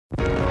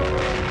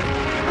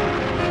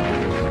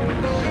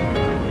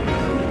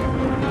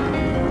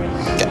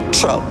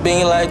truck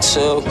being like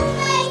chill.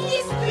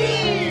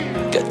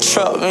 Got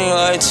truck being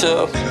like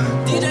chill.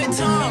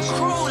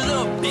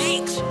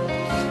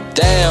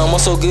 Damn, I'm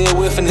so good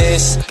with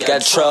finesse.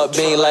 Got truck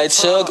being like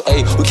Chuck.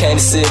 Ayy, we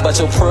can't sit about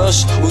your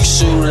brush. We can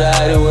shoot it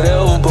out or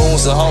whatever.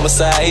 Booms a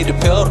homicide, hit the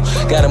pedal.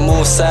 Gotta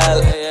move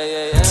silent.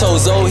 Told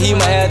Zoe he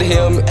might have to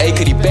help me. Ayy,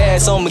 could he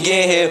bad, so I'ma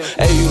get him.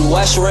 Ayy, you to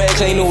wash the rag,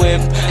 clean the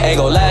whip. Ain't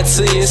gon' lie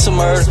to you, it's a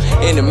murder.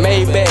 In the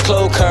Maybach,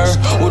 clothes curve.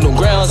 With them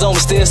grounds on me,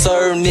 still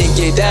serve. Nigga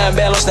get down,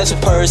 bad, snatch a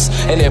purse.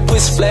 And that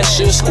pussy flash,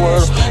 shit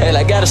squirtle. And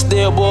I gotta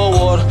still boil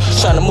water.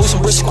 Tryna move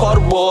some bricks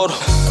quarter border.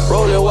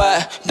 Roll it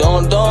wide,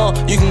 don't.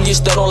 You can get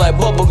stuck on like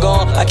bubble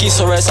gum. I keep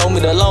some rats on me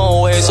the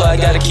long way, so I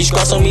gotta keep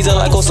scratch on me till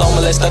like Osama.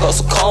 Let's stack up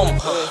some coma.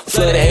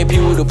 Flood the AP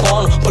with the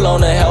partner. Pull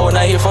on the hell when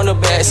I hit from the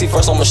back. See,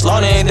 first I'ma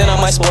slaughter, and then I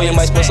might spoil you.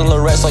 Might spill some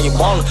little rats on your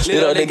bone.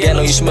 Lit up the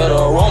ghetto, you smell the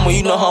aroma.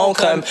 You know how I'm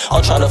coming.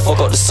 I'm tryna fuck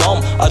up the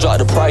summer. I dropped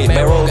the price,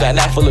 man. Roll got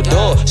knife full of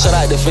door. Shout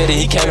out the fitty,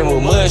 he came in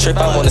with mud. Trip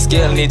out on the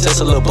scale and it just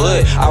a little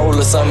bud. I roll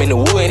a something in the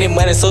wood, and it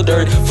money so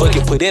dirty. Fuck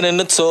it, put it in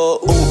the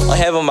tub. Ooh, I'm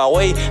having my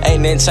way.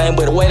 Ain't that chain,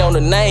 but the weight on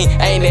the name.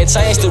 Ain't that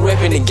chain, still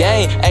reppin' the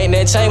game. Ain't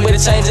that chain, but the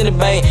change in the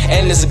bank.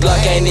 And this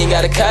Glock ain't even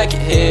got a cock it.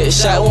 Head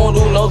shot, won't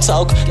do no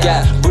talk.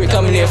 Got brick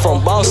coming in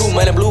from boss. Blue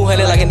money, blue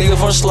handed like a nigga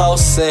from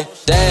Slauson.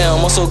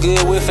 Damn, I'm so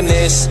good with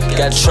finesse.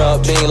 Got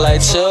truck being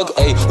like Chuck.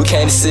 Ayy, we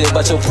can't sit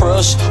about your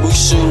brush. We can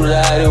shoot it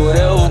out or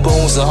whatever.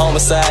 Booms a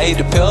homicide, hit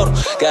the pedal.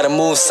 Gotta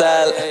move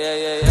silent.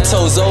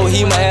 Told Zoe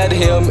he might have to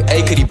help me.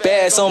 Ayy, could he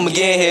bad, so I'ma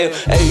get him.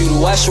 Ayy, you to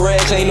wash the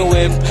rag, clean the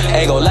whip.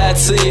 Ain't gon' lie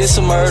to you, it's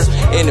a murder.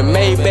 In the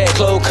Maybach,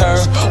 clothes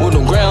curve. With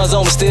them grounds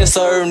on me, still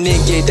serve.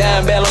 Nigga get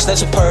down, bad,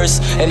 snatch a purse.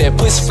 And that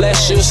pussy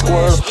flash, shit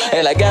squirtle.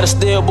 And I gotta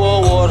still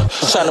boil water.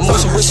 Tryna move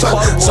some bricks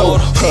quarter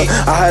border.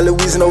 I had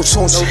Louise no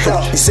tunes.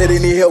 He said he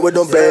need help with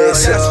them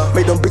bags.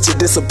 Make them bitches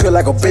disappear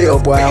like a bell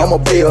boy. I'm a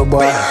bell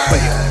boy.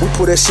 We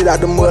pull that shit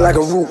out the mud like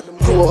a root.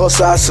 Who a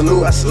hustle, I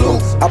salute.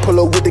 I pull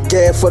up with the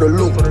gas for the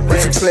loop.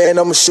 If you playin',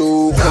 I'ma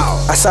shoot.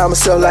 I sign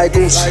myself like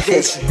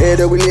Gucci. Head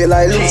that we lit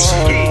like loose.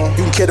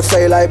 You can kill the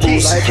fade like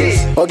Boots.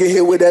 Or get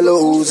hit with that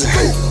little Uzi.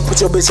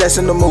 Put your bitch ass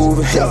in the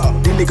movie.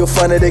 These niggas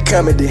funny, they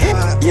comedy.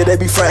 Yeah, they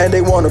be frontin',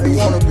 they wanna be.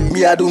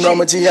 Me, I do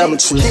number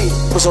geometry.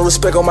 Put some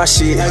respect on my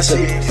shit.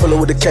 Pull up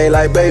with the K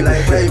like baby.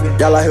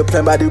 Y'all out here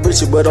playin' by these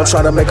bitches, but I'm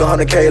tryna make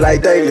 100K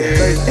like daily.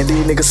 And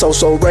these niggas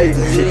so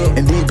rating.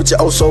 And these bitches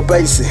oh so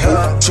basic.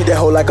 Treat that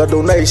hoe like a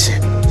donation.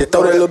 They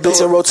throw that little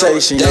bitch in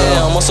rotation.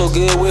 Damn, I'm so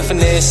good with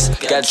finesse.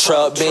 Got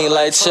truck being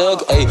like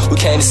Chuck. Ayy, we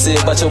can't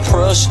sit about your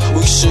brush.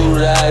 We can shoot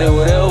it out or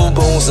whatever.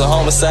 Booms a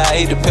homicide,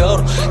 hit the pedal.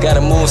 Gotta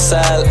move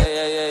silent.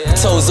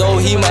 Told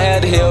Zoe he might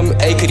have to help me.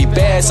 Ayy, could he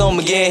bad, so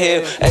I'ma get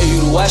him. Ayy,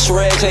 you to wash the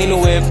rag, clean the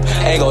whip.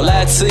 Ain't gon'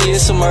 lie to you,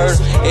 it's a murder.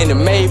 In the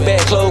Maybach,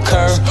 clothes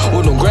curve.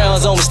 With them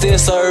grounds on me, still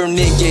serve.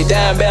 Nigga get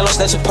down, bad,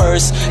 snatch a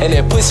purse. And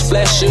that pussy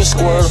flash, shit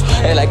squirtle.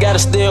 And I gotta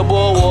still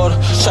boil water.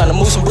 Tryna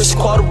move some bricks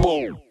quarter border.